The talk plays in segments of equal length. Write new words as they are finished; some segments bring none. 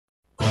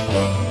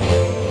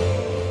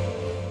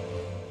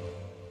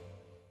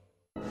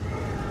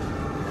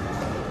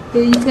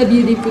It's a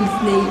beautiful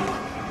snake.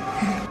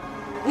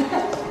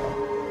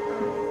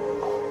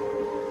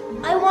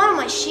 I want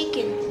my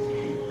chicken.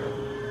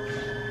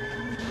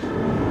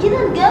 You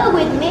don't go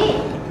with me.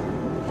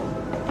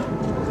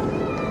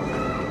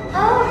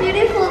 Oh,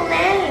 beautiful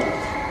name.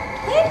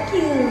 Thank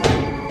you.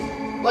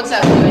 What's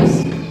up,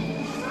 guys?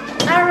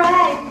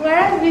 Alright, where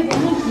are you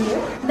doing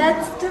here?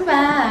 That's too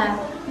bad.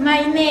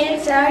 My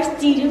nails are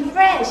still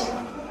fresh.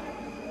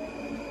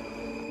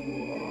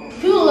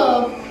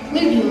 Hello,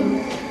 León.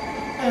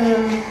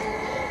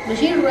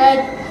 Machine Red,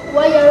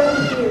 why are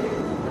we here?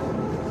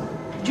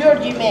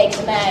 Georgie makes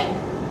mine.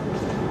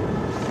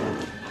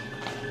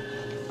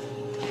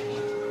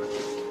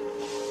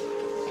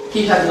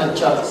 He had no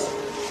choice.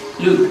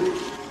 Look.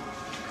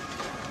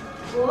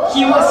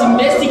 He was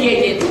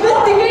investigated.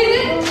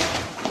 Investigated?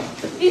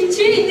 It's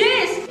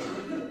this!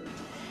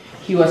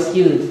 He was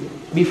killed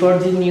before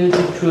they knew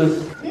the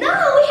truth. No,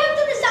 we have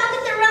to do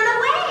something to run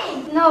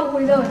away. No,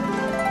 we don't.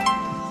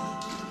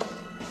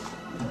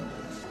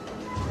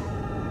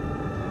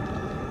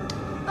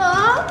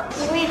 Oh,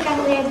 we can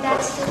let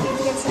that stupid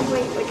get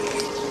away with it.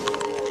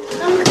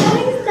 How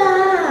is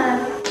that?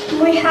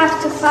 We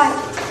have to fight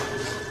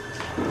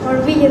or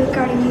be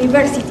Educare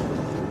University.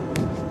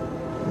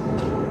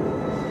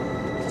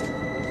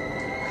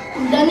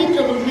 Danny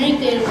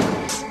troublemaker.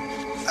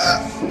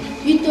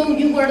 You thought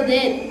you were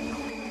dead.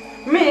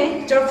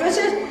 Me, your first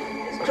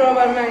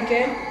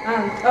troublemaker,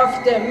 and of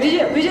the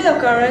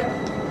Educare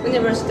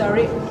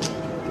University.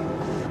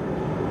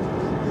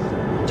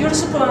 You're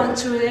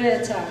supposed to the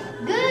attack.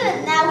 Good,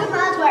 now we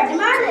know where the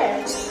murder.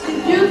 Did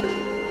you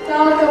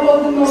talk about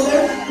the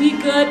murder? We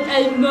got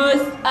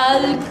almost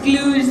all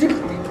clues.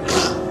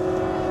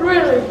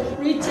 Really?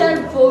 Richard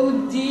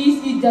found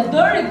this in the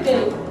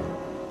barricade.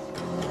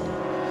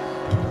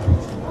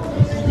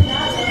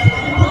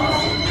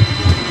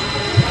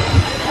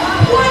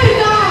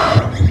 Wake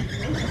up!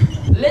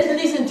 Let's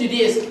listen to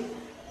this.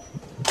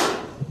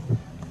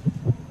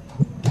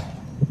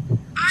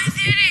 I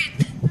did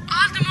it!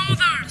 All the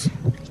mothers!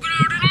 With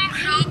a little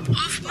help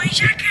of my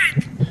jacket!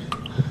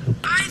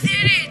 I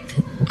did it!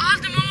 All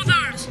the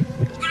mothers!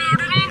 With a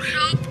little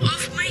help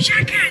of my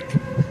jacket!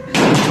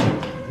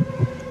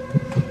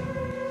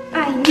 I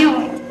knew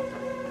it.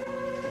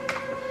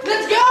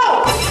 Let's go!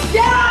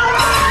 Yeah!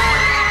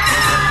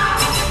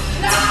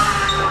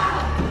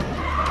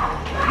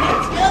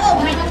 Let's go!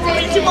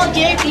 Principal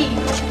JP!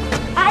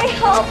 I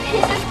hope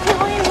he's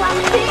still in one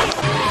piece.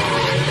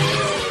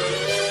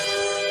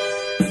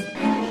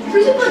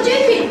 Principal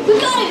JP! We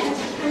got it!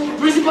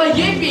 Principal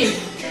JP!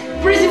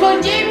 Principal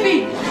JP!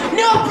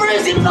 No,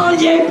 Principal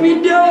JP!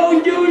 No,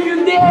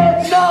 you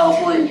dead! No,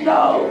 please,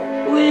 no!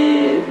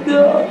 Please,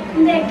 no!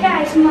 The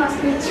guys must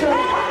be true.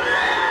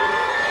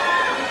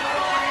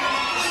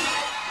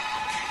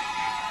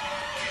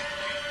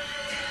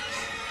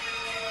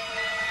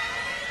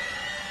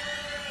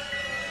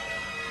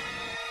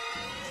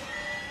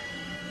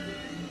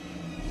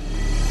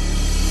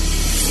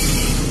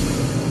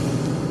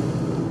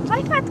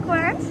 I've had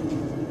words.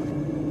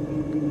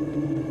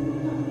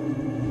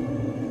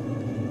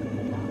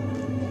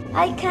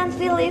 I can't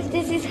believe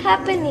this is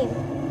happening.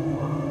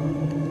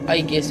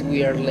 I guess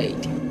we are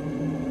late.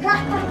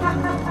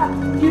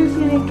 You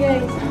silly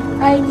guys.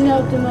 I'm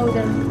not the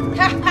mother.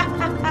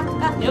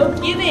 No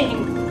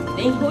kidding!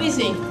 Then who is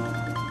he?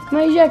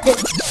 My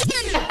jacket.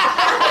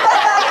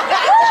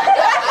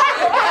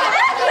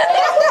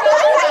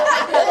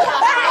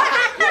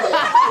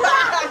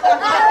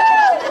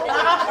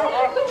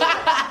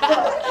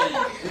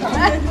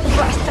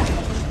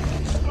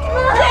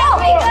 Here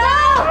we go!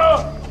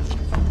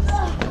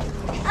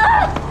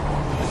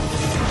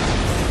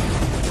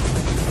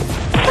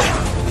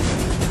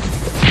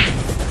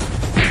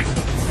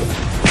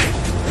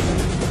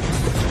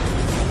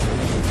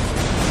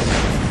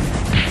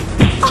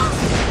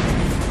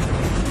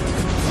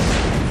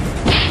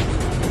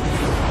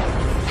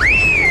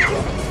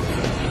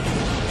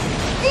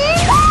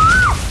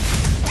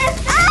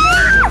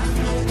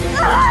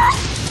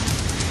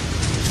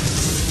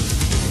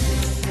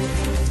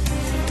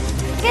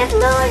 Get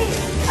Louis!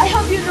 I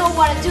hope you know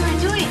what you're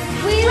doing.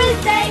 We'll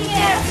take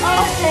care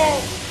of the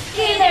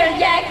killer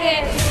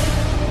jacket.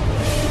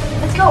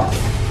 Let's go.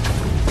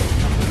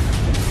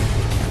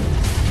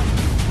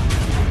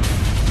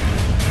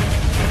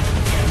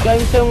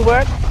 Going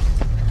somewhere?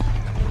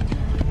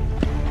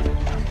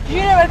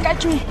 You never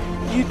catch me.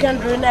 You can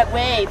run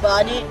away,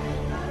 buddy.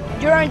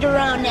 You're on your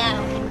own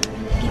now.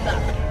 Give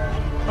up.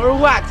 Or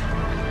what?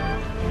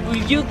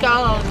 Will you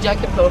call on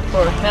Jacob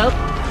for help?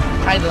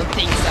 I don't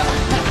think so.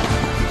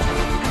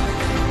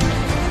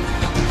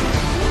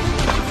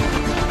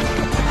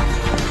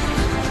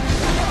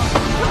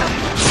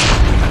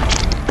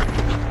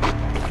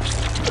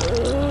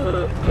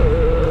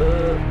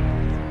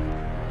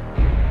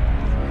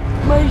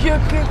 My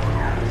jacket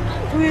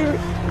will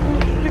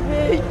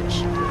revenge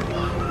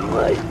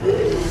my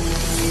day.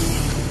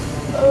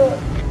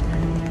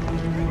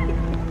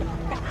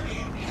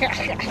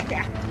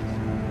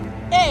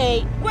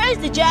 Hey, where's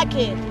the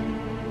jacket?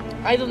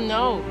 I don't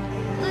know.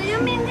 Do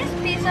you mean this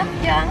piece of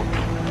junk?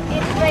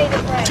 It's ready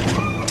to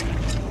break.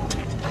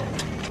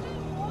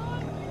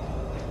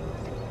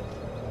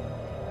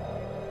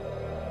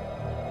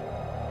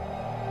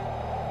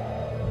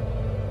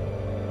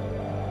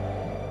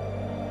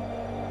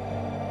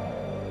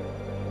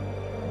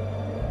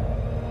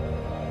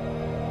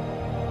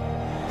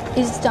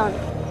 It's done.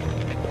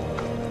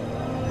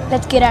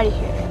 Let's get out of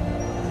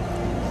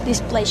here.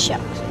 This place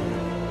sucks.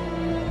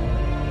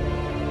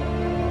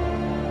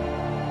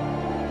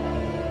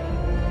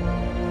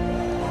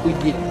 We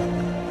did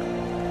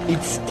it.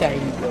 It's time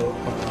to go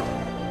home.